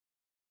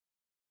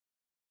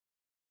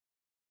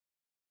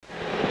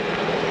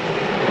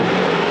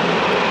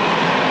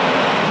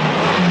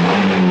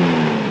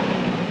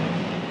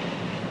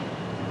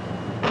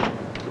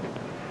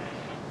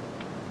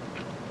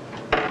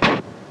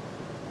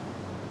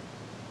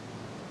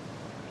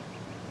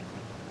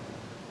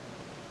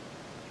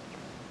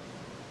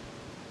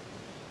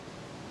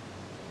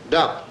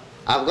Doc,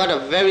 I've got a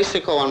very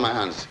sick cow on my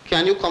hands.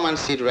 Can you come and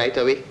see it right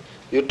away?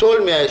 You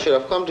told me I should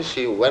have come to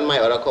see you when my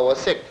other cow was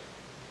sick.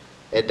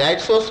 It died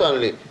so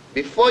suddenly.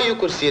 Before you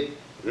could see it,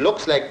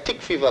 looks like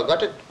tick fever.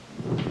 Got it?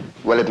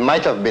 Well, it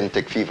might have been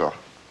tick fever.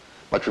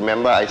 But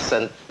remember, I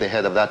sent the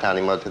head of that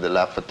animal to the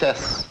lab for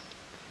tests.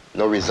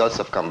 No results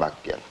have come back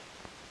yet.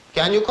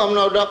 Can you come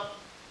now, Doc?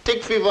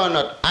 Tick fever or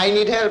not, I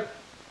need help.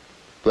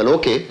 Well,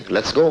 okay,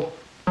 let's go.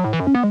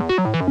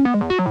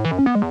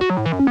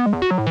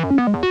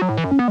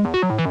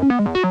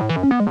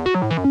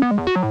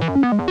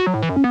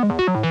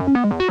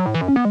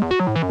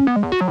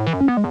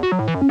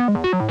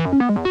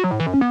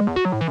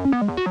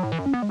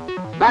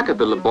 Back at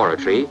the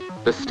laboratory,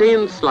 the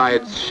stained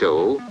slides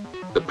show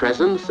the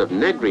presence of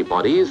negri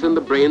bodies in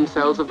the brain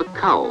cells of the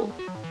cow,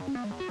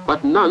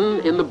 but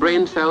none in the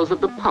brain cells of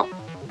the pup.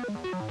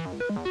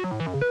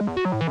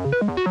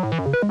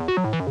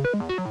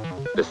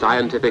 The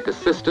scientific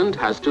assistant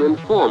has to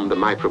inform the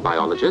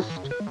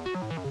microbiologist,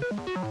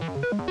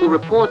 who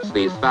reports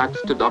these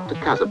facts to Dr.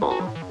 Casabon.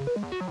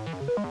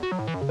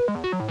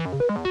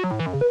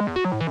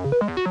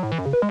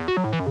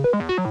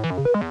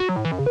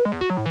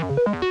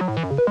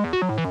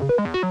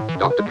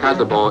 Dr.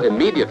 Casabon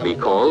immediately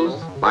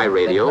calls, by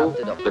radio,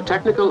 the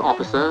technical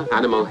officer,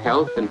 Animal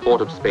Health in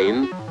Port of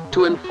Spain,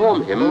 to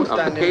inform him of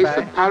the case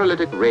of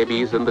paralytic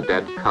rabies in the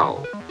dead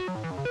cow.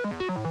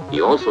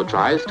 He also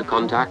tries to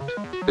contact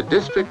the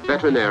district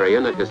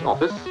veterinarian at his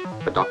office,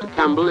 but Dr.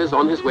 Campbell is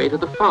on his way to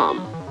the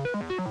farm.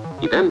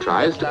 He then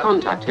tries to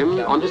contact him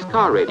on his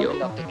car radio,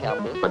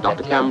 but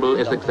Dr. Campbell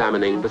is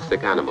examining the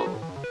sick animal.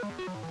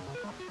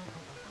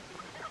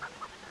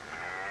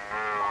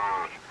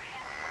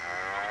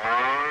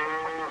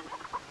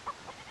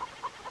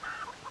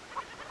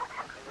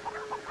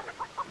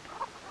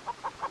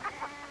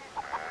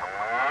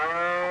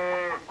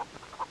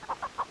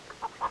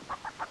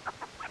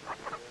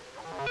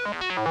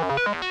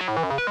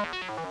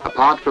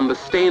 Apart from the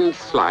stained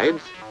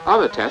slides,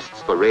 other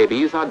tests for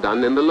rabies are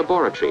done in the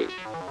laboratory.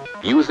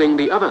 Using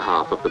the other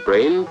half of the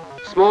brain,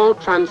 small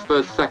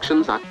transverse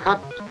sections are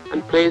cut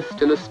and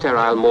placed in a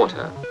sterile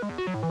mortar.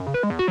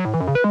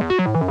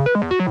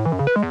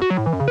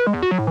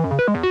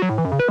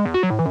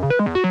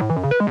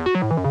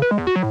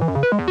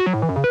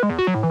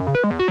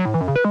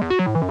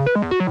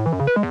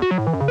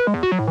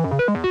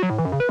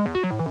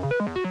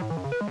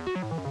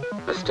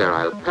 A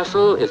sterile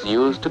pestle is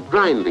used to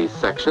grind these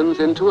sections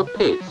into a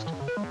paste.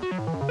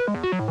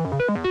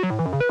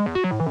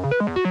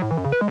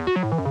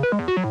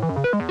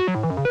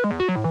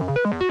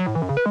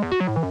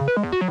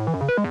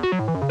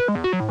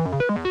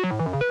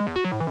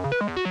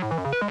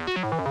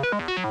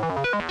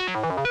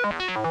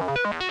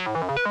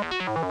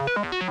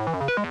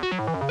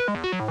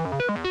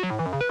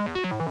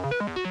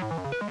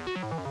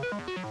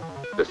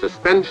 The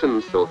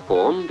suspension so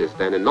formed is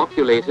then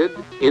inoculated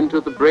into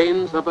the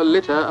brains of a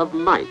litter of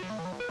mice.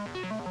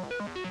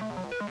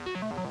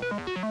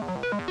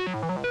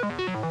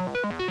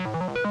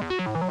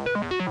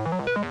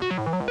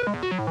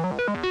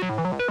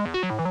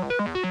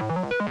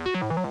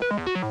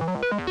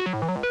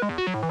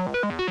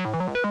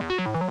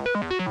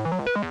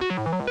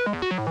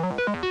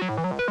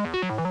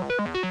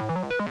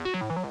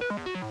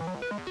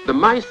 The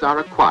mice are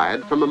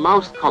acquired from a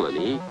mouse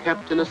colony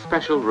kept in a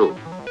special room.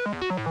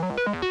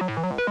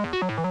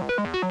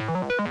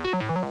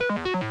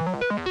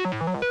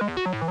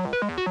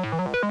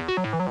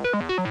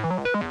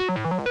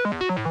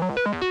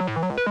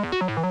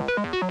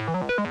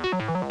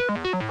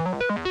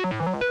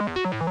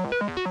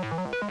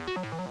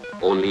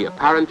 Only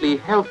apparently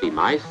healthy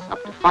mice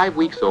up to 5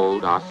 weeks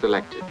old are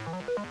selected.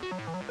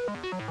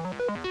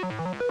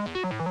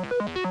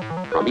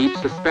 From each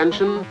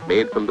suspension,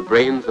 made from the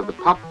brains of the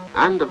pup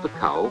and of the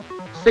cow,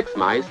 6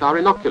 mice are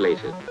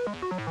inoculated.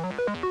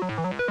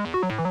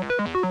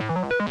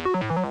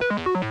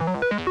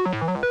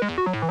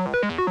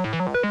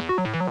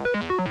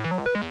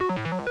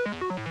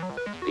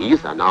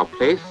 These are now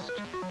placed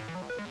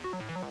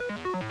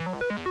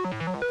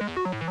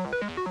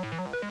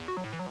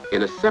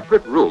in a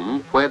separate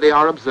room where they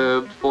are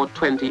observed for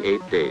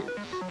 28 days.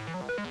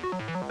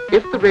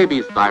 If the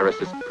rabies virus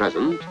is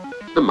present,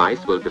 the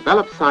mice will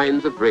develop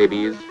signs of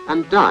rabies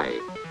and die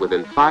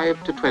within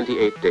 5 to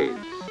 28 days.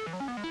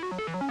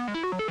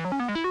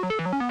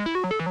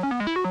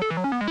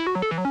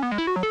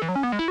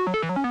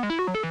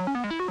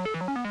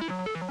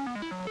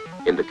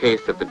 In the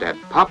case of the dead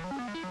pup,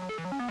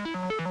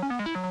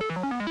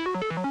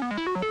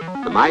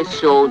 the mice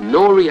show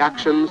no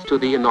reactions to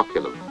the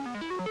inoculum.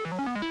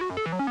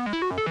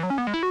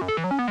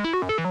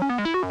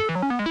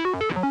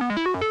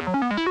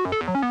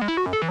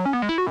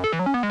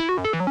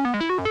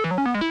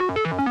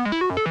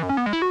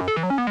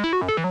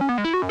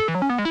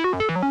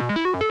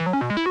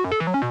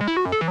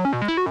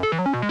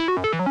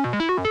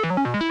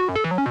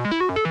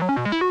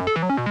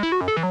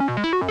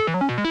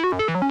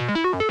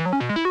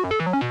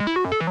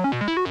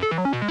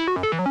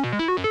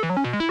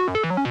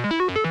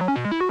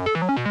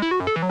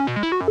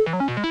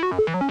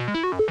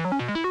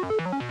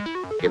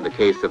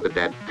 case of the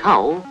dead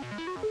cow,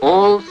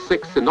 all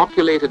 6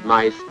 inoculated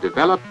mice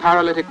develop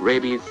paralytic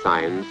rabies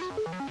signs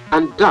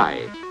and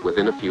die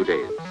within a few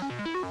days.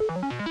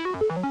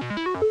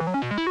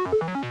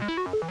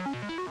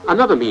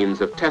 Another means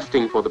of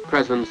testing for the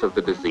presence of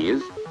the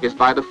disease is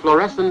by the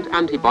fluorescent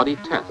antibody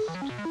test.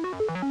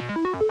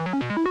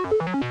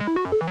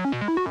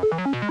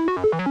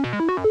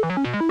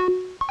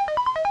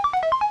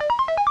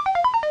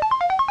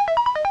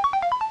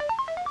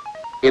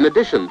 In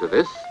addition to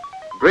this,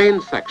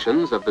 brain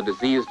sections of the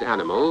diseased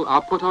animal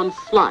are put on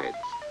slides,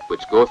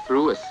 which go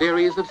through a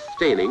series of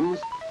stainings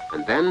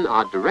and then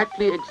are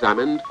directly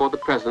examined for the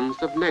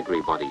presence of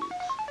Negri bodies.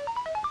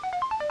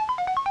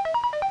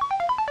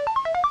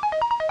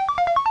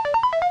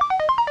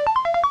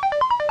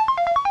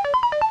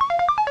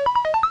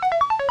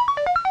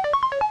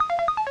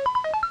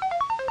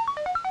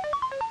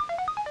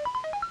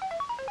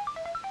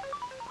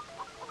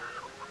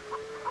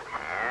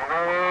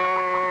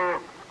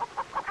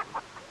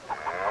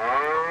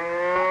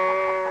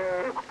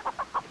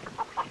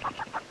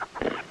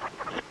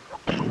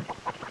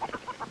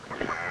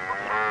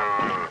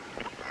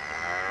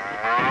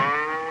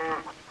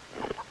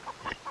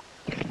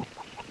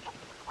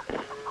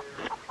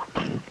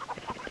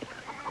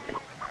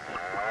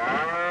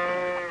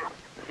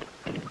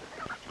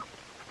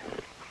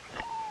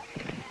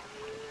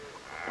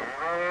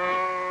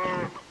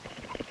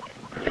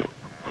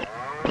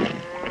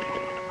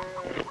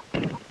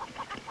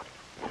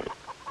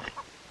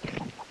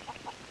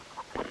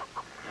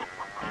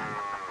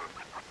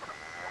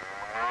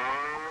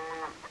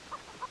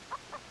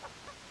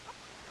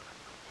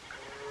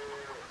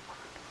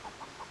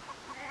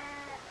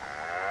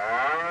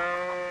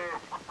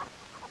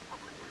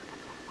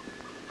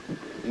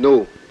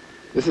 No,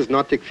 this is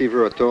not tick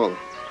fever at all.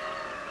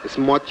 It's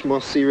much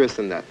more serious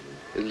than that.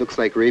 It looks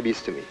like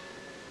rabies to me.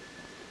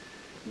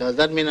 Does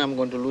that mean I'm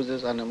going to lose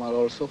this animal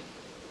also?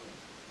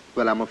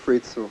 Well, I'm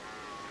afraid so.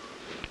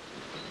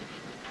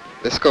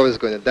 This cow is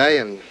going to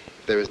die and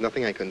there is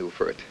nothing I can do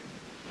for it.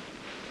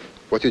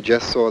 What you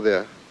just saw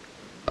there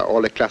are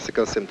all the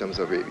classical symptoms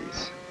of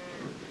rabies.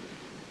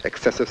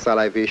 Excessive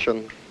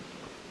salivation,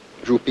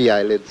 droopy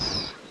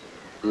eyelids,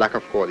 lack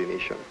of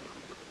coordination.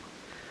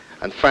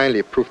 And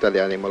finally, proof that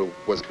the animal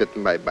was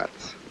bitten by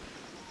bats.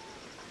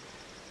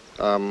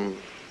 Did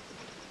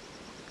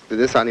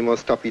this animal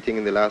stop eating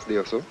in the last day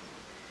or so?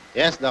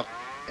 Yes, Doc.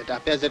 It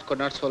appears it could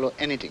not swallow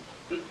anything.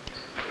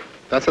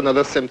 That's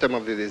another symptom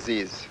of the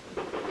disease.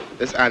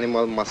 This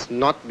animal must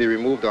not be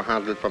removed or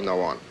handled from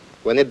now on.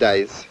 When it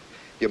dies,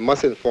 you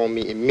must inform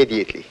me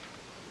immediately.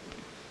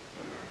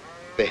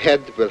 The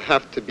head will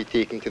have to be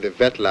taken to the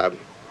vet lab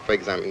for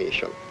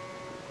examination.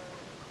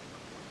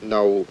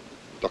 Now,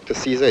 Dr.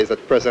 Caesar is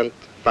at present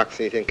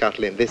vaccinating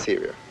cattle in this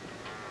area.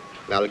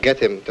 And I'll get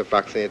him to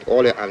vaccinate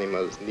all your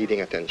animals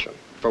needing attention.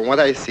 From what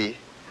I see,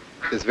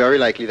 it's very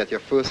likely that your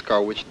first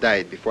cow, which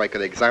died before I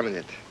could examine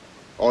it,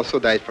 also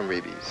died from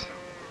rabies.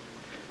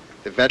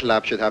 The vet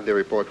lab should have their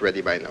report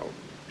ready by now.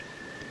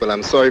 Well,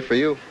 I'm sorry for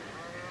you,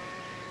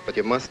 but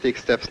you must take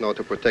steps now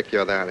to protect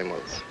your other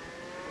animals.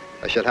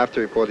 I shall have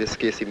to report this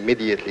case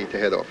immediately to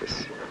head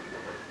office.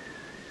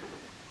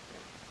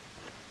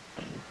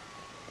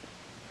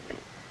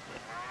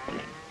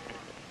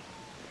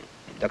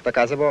 Dr.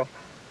 Casabo,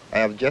 I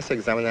have just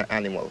examined an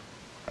animal,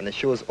 and it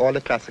shows all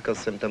the classical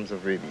symptoms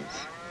of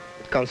rabies.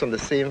 It comes from the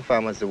same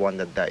farm as the one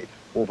that died.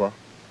 Over.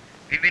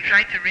 We've been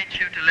trying to reach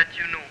you to let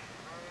you know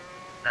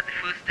that the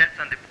first tests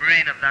on the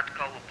brain of that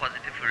cow were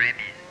positive for rabies.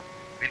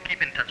 We'll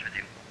keep in touch with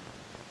you.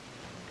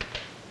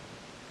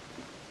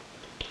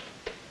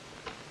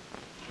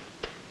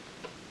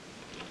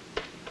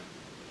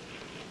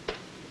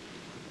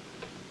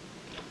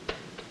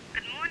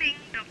 Good morning,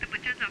 Dr.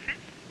 Butcher's office.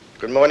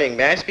 Good morning.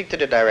 May I speak to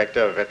the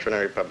Director of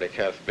Veterinary Public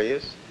Health,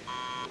 please?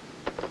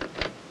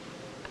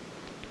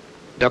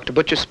 Dr.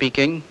 Butcher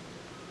speaking.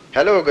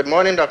 Hello, good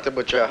morning, Dr.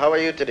 Butcher. How are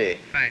you today?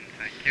 Fine,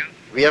 thank you.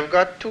 We have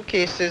got 2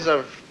 cases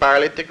of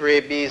paralytic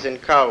rabies in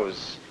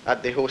cows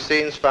at the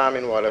Hussein's farm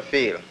in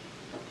Wallerfield.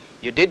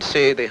 You did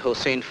say the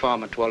Hossein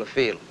farm at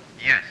Wallerfield.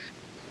 Yes.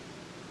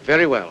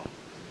 Very well.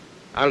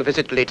 I'll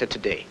visit later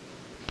today.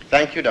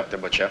 Thank you, Dr.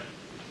 Butcher.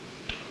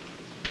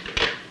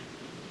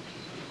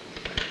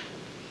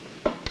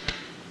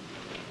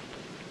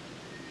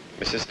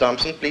 Mrs.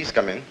 Thompson, please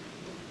come in.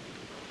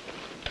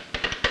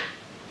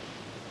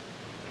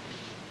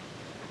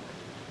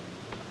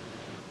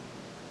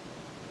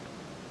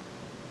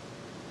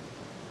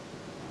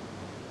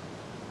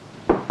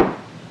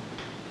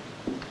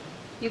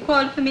 You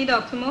called for me,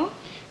 Dr. Moore?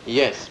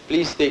 Yes,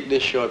 please take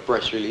this short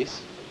press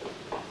release.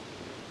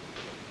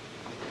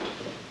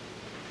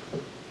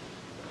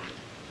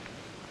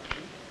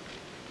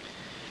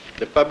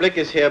 The public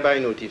is hereby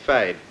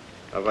notified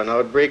of an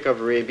outbreak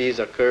of rabies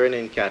occurring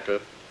in cattle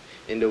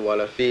in the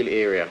Wallerfield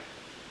area.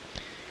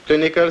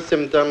 Clinical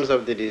symptoms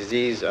of the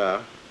disease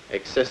are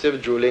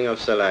excessive drooling of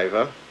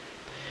saliva,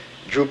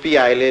 droopy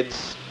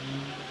eyelids,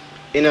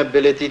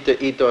 inability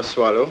to eat or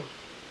swallow,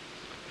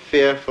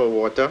 fear for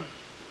water,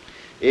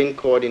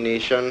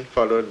 incoordination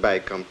followed by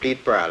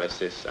complete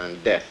paralysis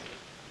and death.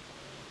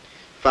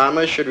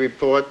 Farmers should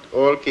report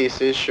all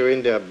cases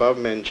showing the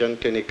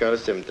above-mentioned clinical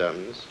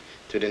symptoms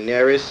to the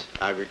nearest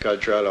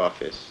agricultural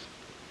office.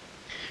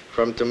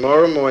 From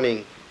tomorrow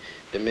morning,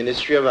 the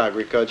Ministry of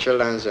Agriculture,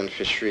 Lands and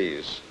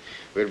Fisheries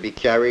will be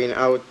carrying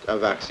out a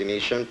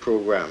vaccination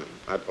program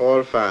at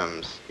all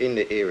farms in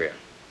the area.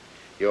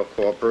 Your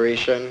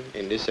cooperation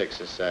in this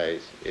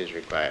exercise is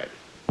required.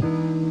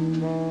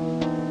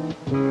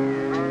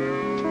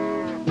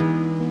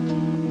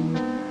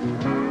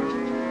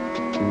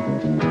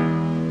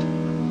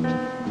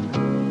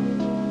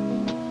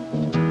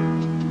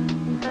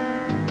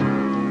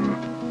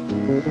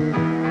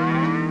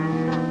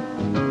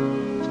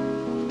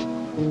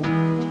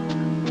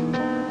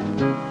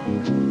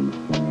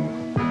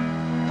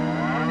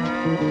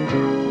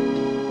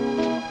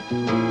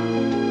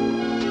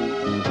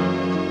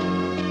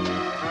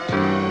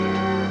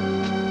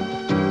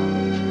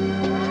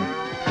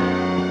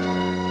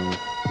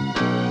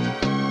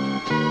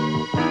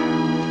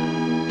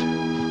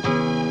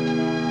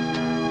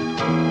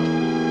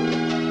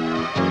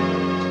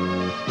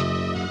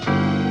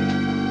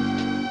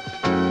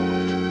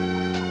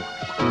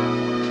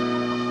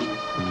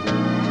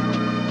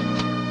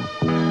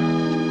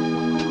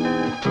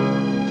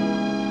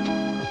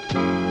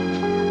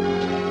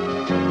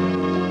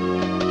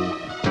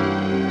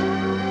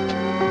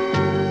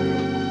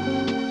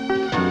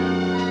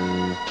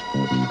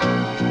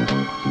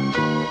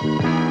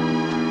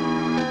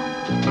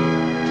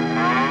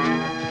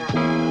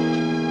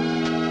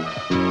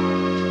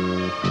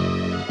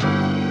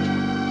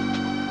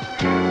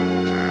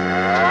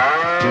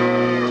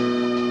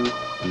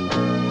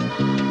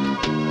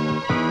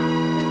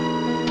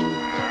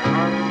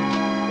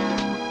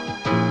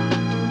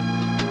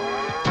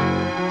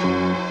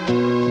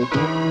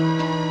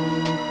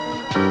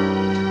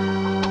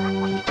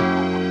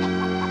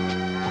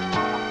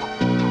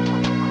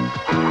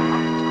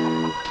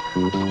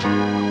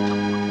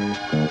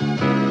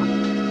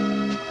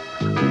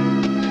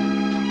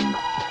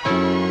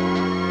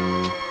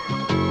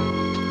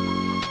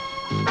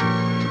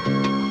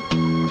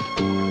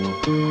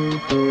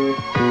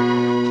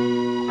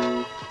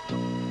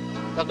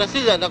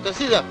 Dr.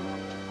 Caesar.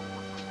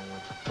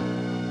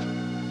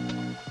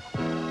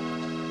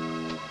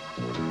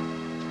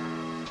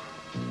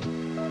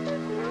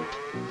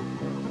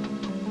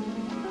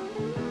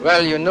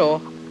 Well, you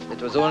know,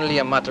 it was only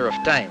a matter of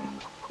time.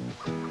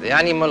 The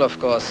animal, of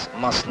course,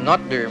 must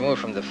not be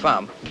removed from the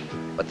farm,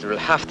 but it will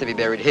have to be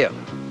buried here.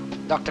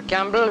 Dr.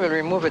 Campbell will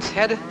remove its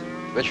head,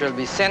 which will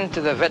be sent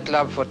to the vet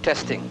lab for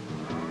testing.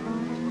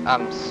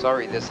 I'm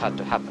sorry this had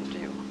to happen to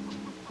you.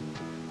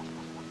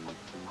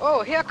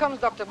 Oh, here comes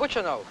Dr.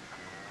 Butcher now.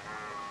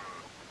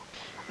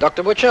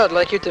 Dr. Butcher, I'd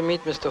like you to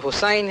meet Mr.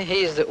 Hussain.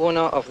 He is the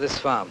owner of this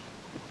farm.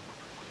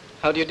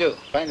 How do you do?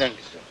 Fine, thank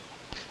you, sir.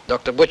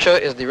 Dr. Butcher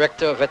is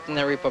Director of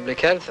Veterinary Public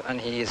Health,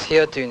 and he is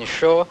here to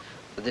ensure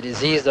that the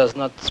disease does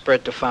not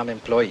spread to farm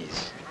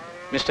employees.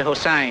 Mr.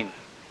 Hussain,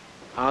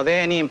 are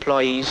there any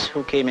employees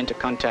who came into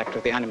contact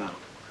with the animal?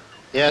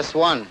 Yes,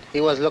 one.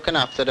 He was looking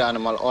after the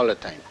animal all the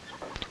time.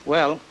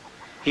 Well,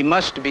 he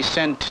must be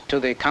sent to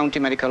the County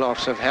Medical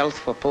Officer of Health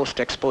for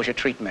post-exposure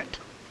treatment.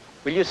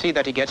 Will you see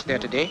that he gets there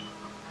today?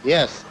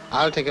 Yes,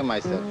 I'll take him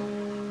myself.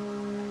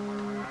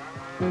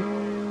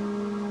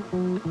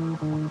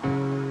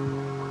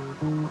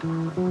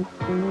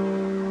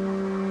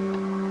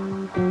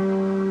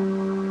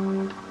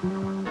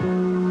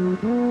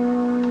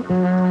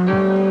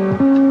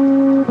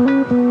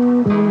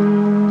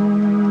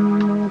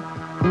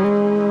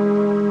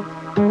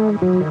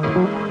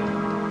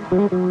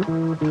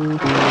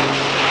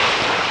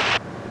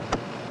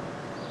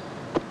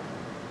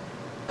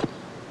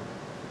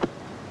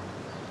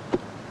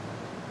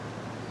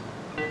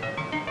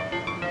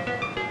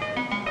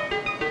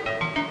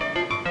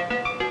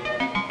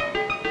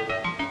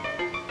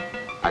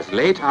 As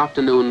late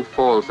afternoon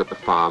falls at the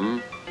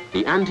farm,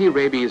 the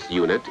anti-rabies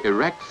unit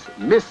erects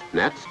mist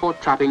nets for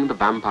trapping the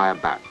vampire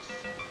bats.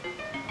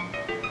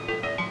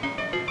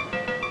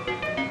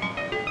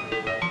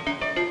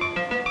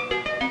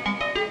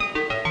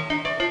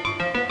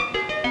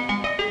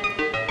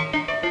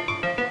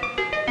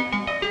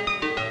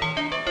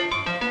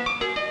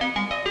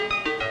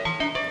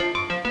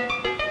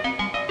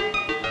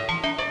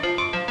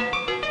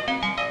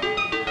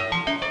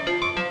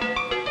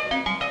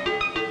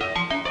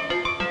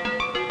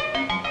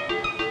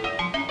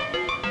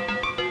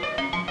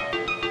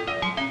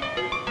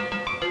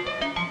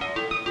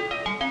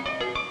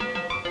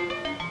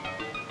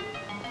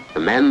 The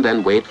men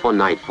then wait for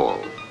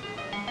nightfall.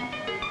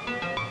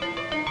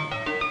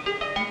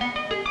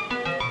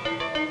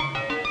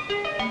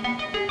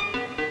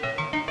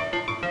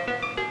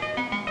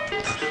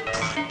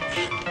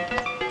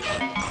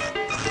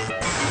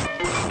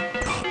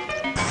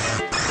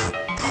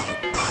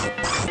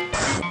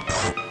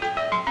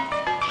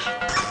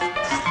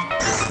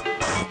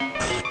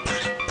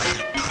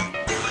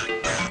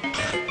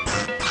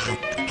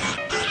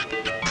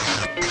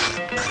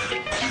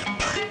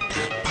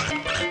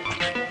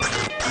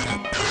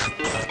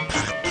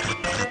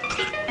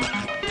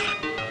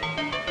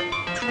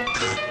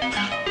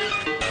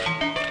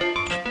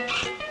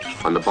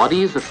 On the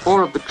bodies of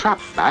 4 of the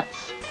trapped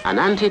bats, an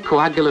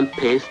anticoagulant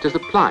paste is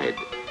applied,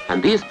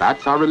 and these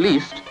bats are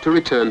released to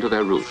return to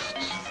their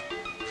roosts.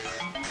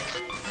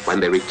 When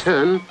they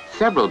return,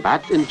 several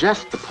bats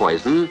ingest the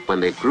poison when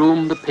they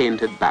groom the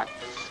painted bats.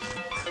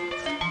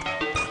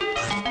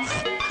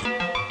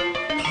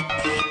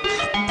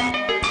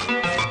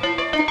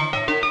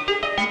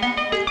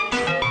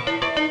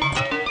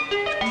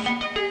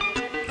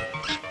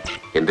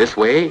 In this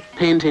way,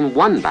 painting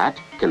one bat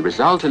can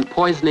result in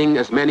poisoning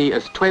as many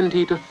as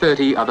 20 to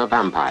 30 other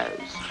vampires.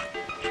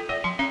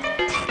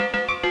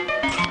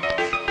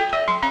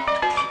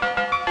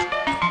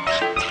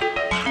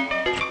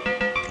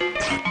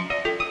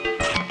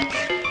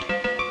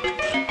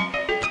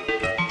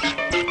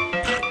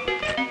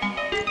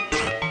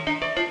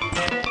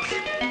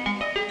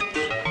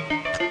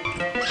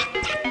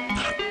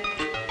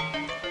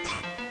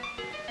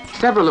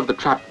 Several of the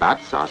trapped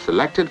bats are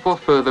selected for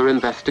further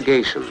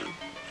investigation.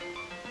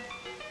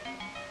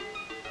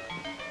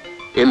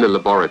 In the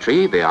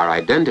laboratory, they are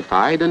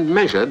identified and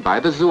measured by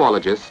the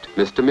zoologist,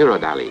 Mr.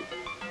 Mirodali,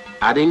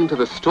 adding to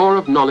the store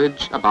of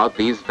knowledge about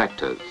these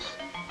vectors.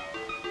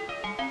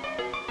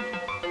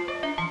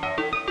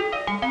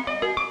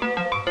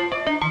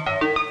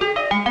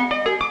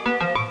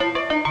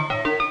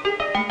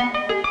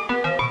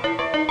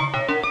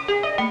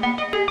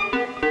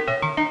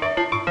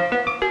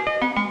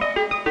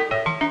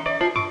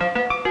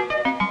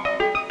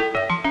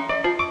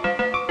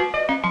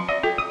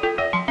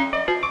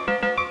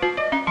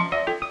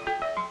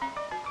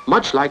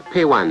 Much like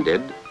Pewan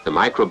did, the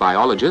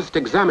microbiologist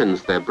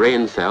examines their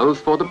brain cells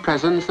for the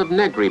presence of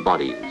negri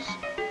bodies,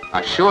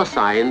 a sure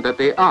sign that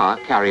they are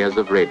carriers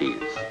of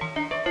rabies.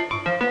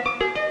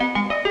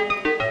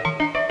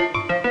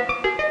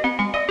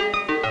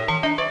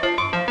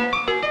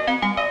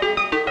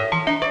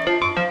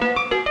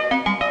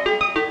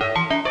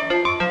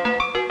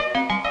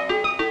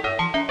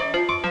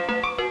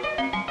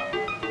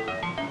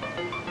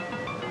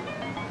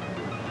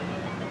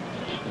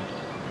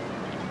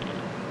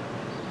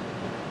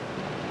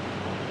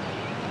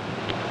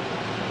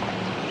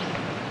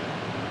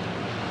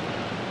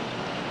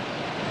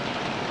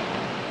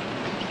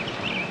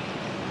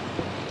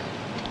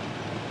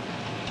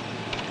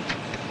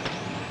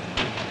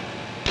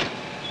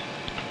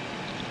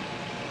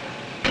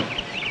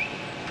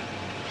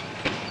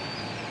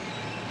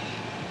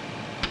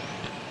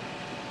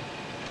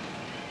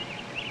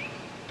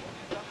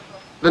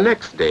 The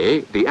next day,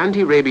 the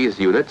anti-rabies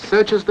unit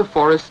searches the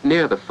forest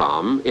near the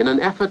farm in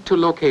an effort to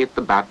locate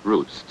the bat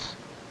roosts.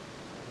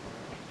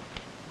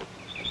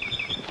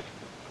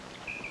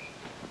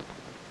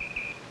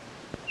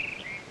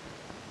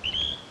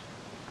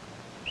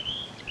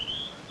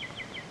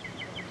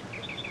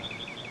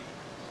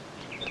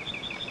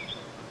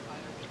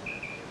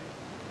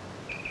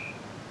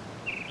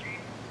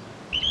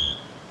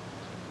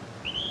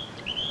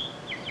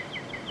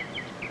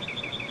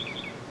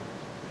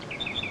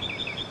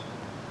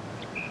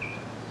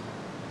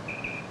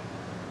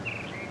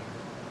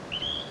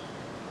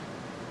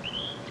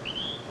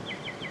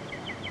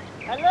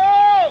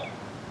 Hello!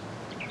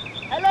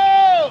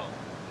 Hello!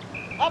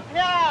 Up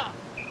here!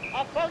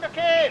 I found a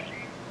cave!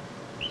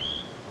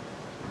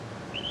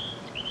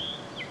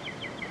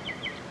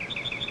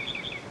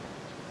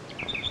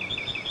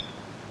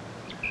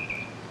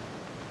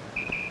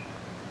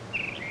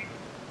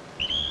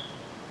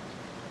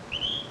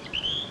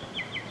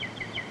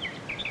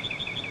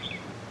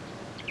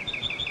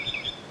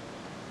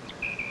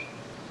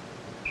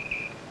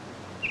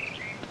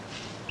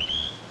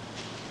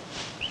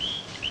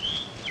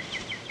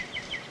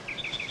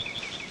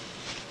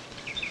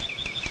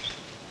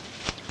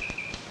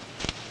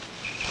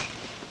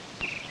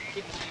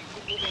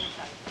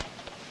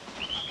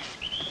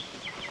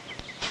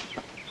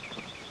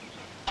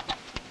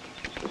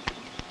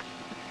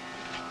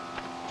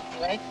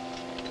 Right?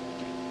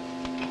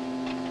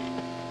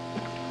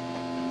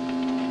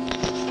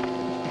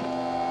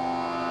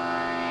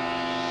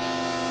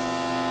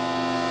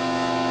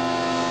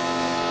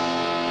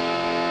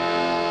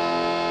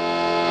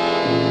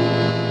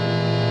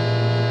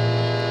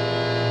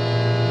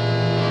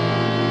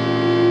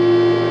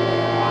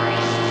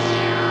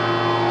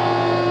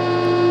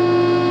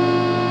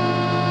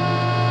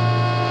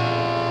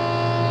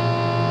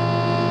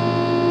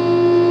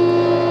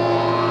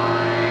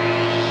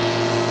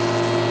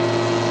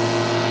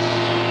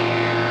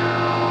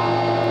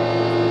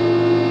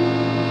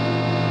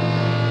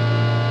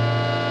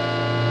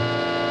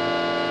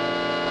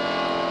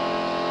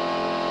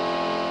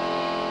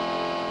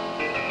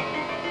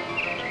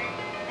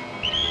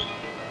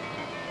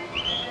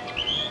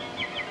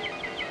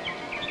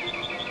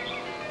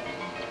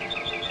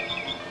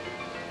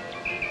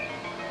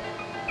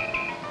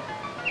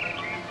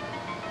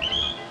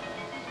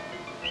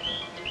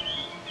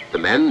 The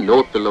men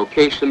note the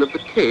location of the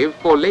cave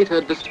for later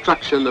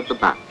destruction of the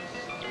bats.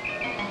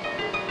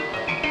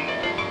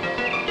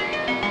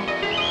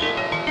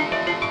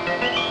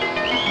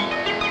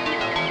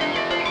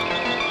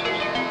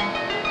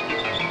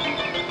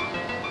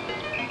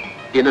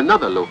 In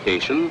another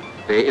location,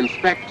 they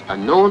inspect a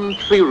known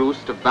tree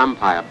roost of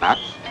vampire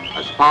bats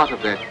as part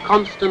of their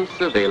constant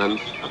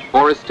surveillance of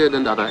forested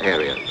and other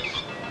areas.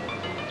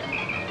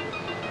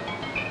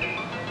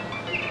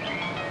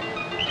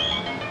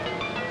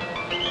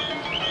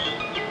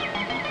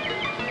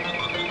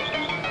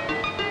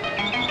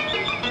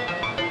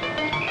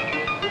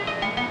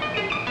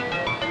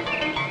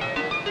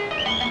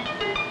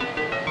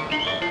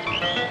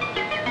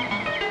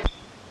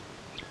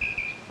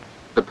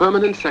 The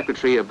Permanent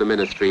Secretary of the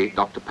Ministry,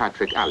 Dr.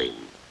 Patrick Allen.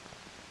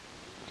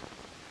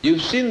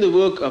 You've seen the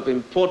work of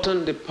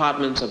important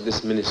departments of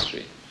this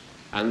ministry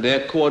and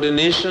their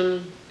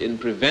coordination in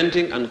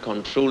preventing and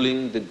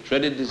controlling the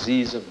dreaded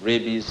disease of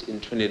rabies in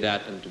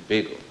Trinidad and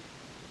Tobago.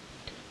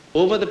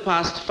 Over the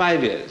past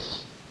 5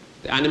 years,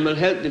 the Animal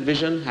Health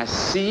Division has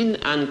seen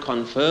and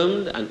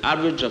confirmed an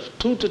average of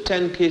 2 to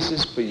 10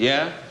 cases per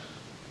year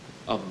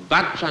of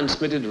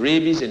bat-transmitted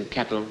rabies in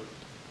cattle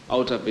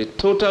out of a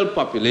total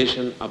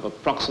population of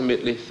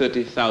approximately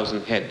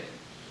 30,000 head.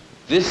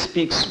 This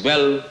speaks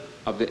well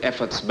of the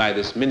efforts by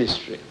this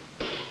ministry.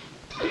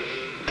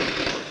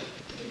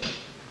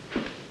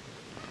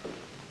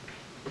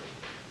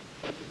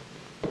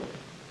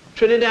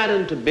 Trinidad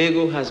and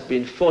Tobago has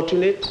been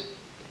fortunate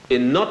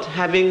in not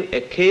having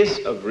a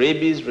case of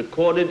rabies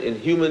recorded in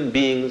human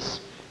beings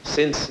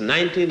since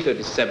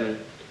 1937,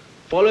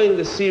 following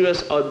the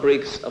serious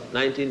outbreaks of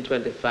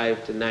 1925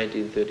 to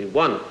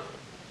 1931.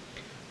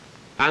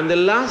 And the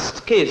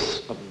last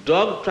case of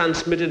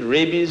dog-transmitted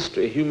rabies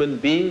to a human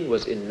being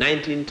was in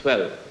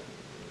 1912.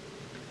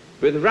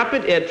 With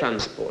rapid air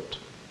transport,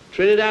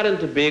 Trinidad and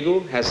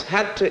Tobago has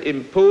had to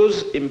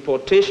impose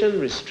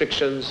importation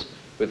restrictions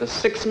with a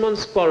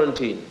 6-month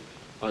quarantine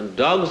on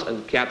dogs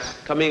and cats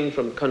coming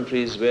from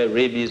countries where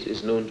rabies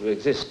is known to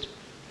exist.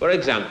 For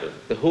example,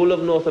 the whole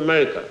of North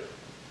America,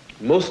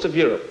 most of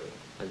Europe,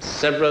 and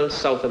several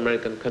South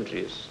American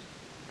countries.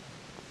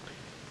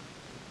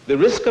 The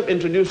risk of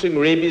introducing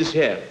rabies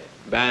here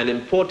by an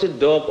imported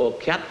dog or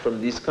cat from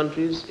these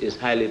countries is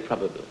highly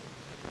probable.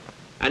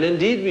 And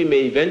indeed, we may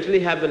eventually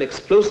have an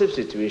explosive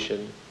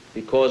situation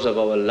because of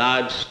our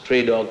large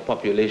stray dog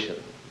population.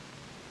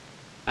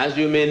 As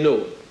you may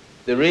know,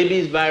 the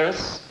rabies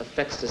virus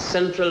affects the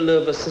central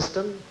nervous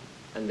system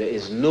and there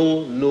is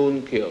no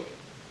known cure.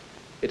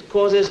 It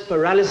causes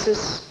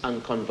paralysis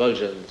and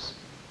convulsions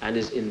and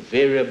is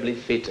invariably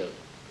fatal.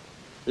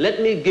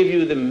 Let me give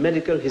you the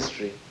medical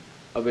history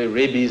of a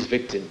rabies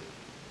victim.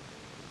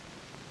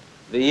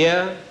 The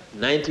year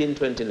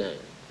 1929.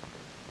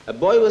 A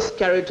boy was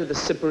carried to the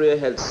Superior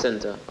Health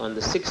Center on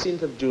the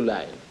 16th of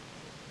July,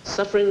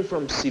 suffering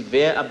from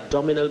severe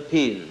abdominal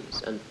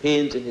pains and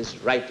pains in his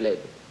right leg.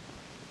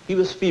 He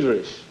was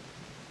feverish.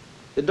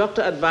 The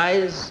doctor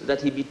advised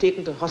that he be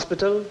taken to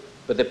hospital,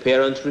 but the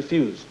parents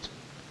refused.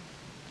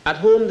 At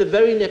home the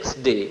very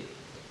next day,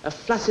 a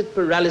flaccid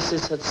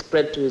paralysis had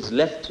spread to his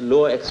left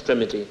lower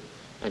extremity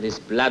and his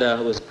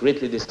bladder was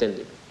greatly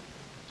distended.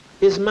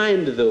 His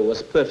mind, though,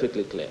 was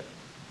perfectly clear.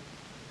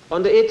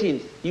 On the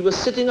 18th, he was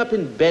sitting up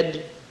in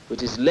bed with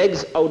his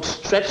legs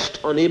outstretched,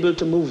 unable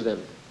to move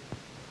them.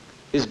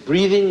 His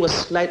breathing was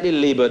slightly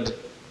labored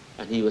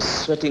and he was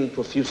sweating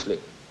profusely.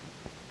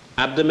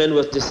 Abdomen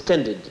was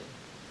distended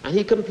and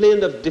he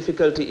complained of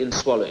difficulty in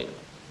swallowing.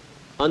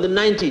 On the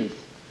 19th,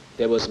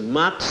 there was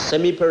marked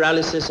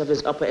semi-paralysis of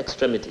his upper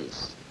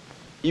extremities.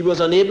 He was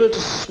unable to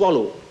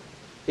swallow,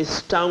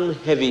 his tongue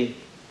heavy,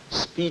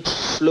 speech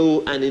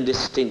slow and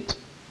indistinct,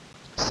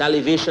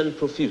 salivation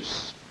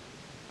profuse.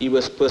 He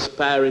was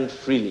perspiring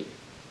freely.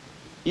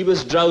 He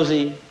was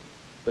drowsy,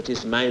 but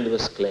his mind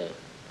was clear.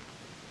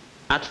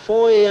 At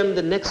 4 a.m.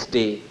 the next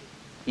day,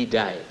 he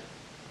died.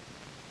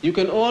 You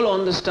can all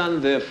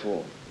understand,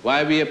 therefore,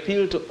 why we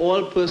appeal to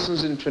all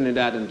persons in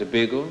Trinidad and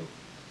Tobago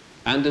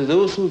and to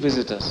those who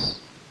visit us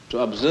to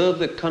observe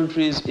the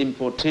country's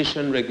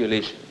importation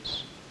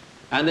regulations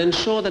and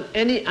ensure that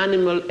any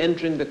animal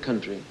entering the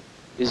country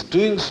is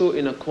doing so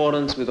in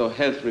accordance with our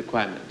health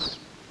requirements.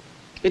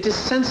 It is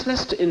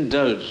senseless to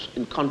indulge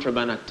in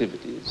contraband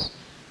activities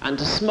and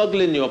to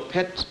smuggle in your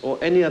pet or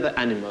any other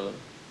animal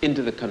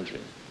into the country,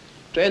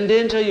 to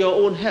endanger your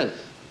own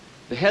health,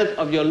 the health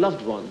of your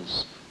loved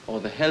ones, or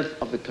the health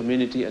of the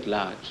community at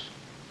large.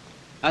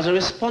 As a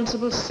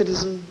responsible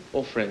citizen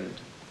or friend,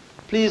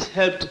 please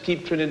help to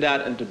keep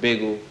Trinidad and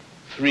Tobago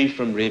free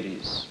from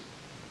rabies.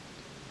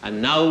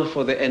 And now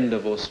for the end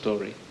of our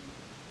story.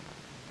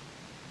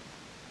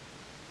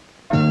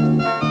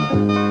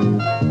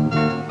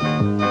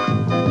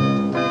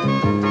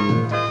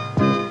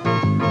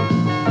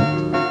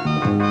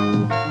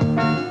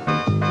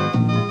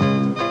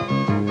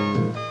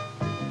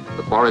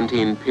 The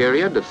quarantine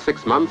period of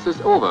 6 months is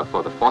over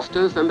for the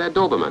Fosters and their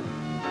Doberman.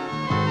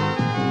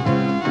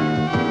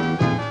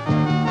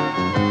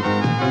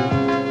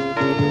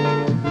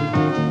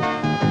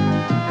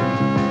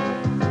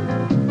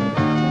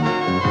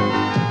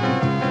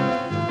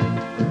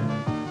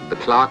 The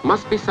clerk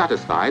must be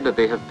satisfied that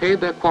they have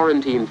paid their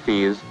quarantine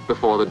fees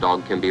before the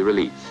dog can be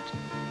released.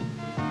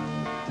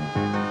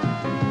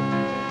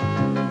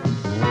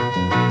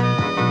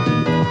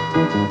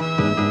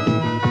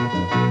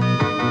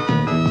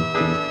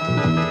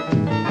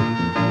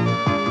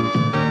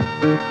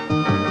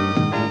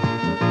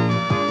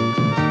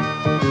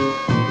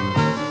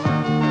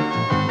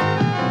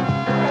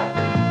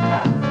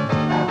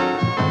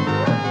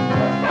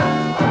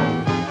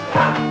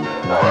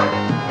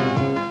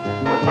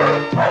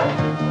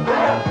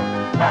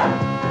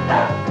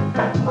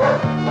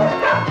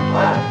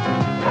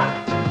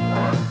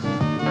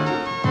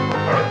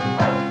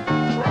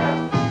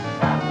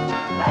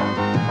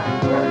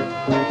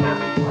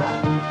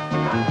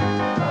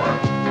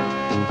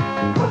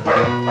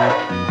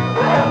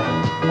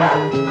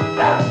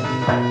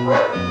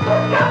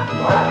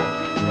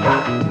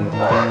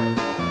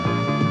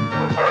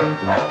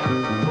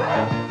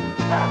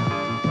 It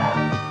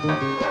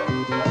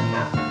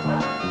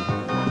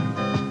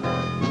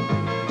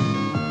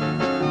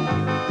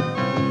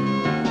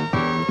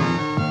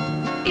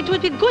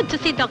would be good to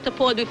see Dr.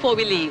 Paul before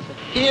we leave.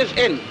 He is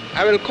in.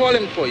 I will call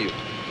him for you.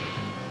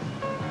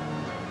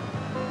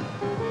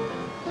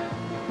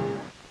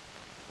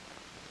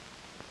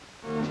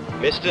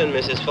 Mr. and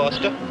Mrs.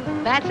 Foster?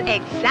 That's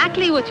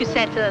exactly what you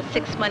said to us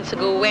 6 months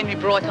ago when we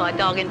brought our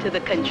dog into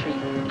the country.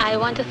 I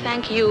want to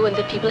thank you and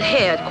the people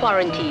here at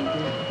Quarantine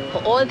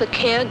for all the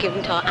care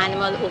given to our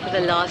animal over the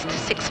last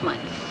 6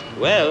 months.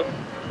 Well,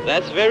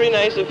 that's very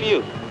nice of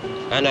you.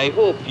 And I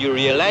hope you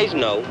realize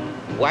now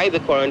why the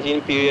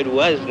quarantine period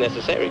was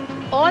necessary.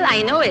 All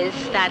I know is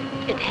that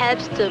it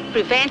helps to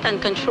prevent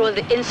and control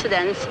the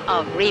incidence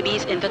of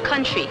rabies in the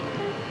country.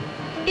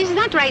 Is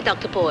that right,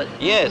 Dr. Paul?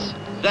 Yes,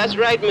 that's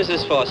right,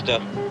 Mrs. Foster.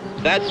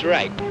 That's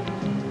right.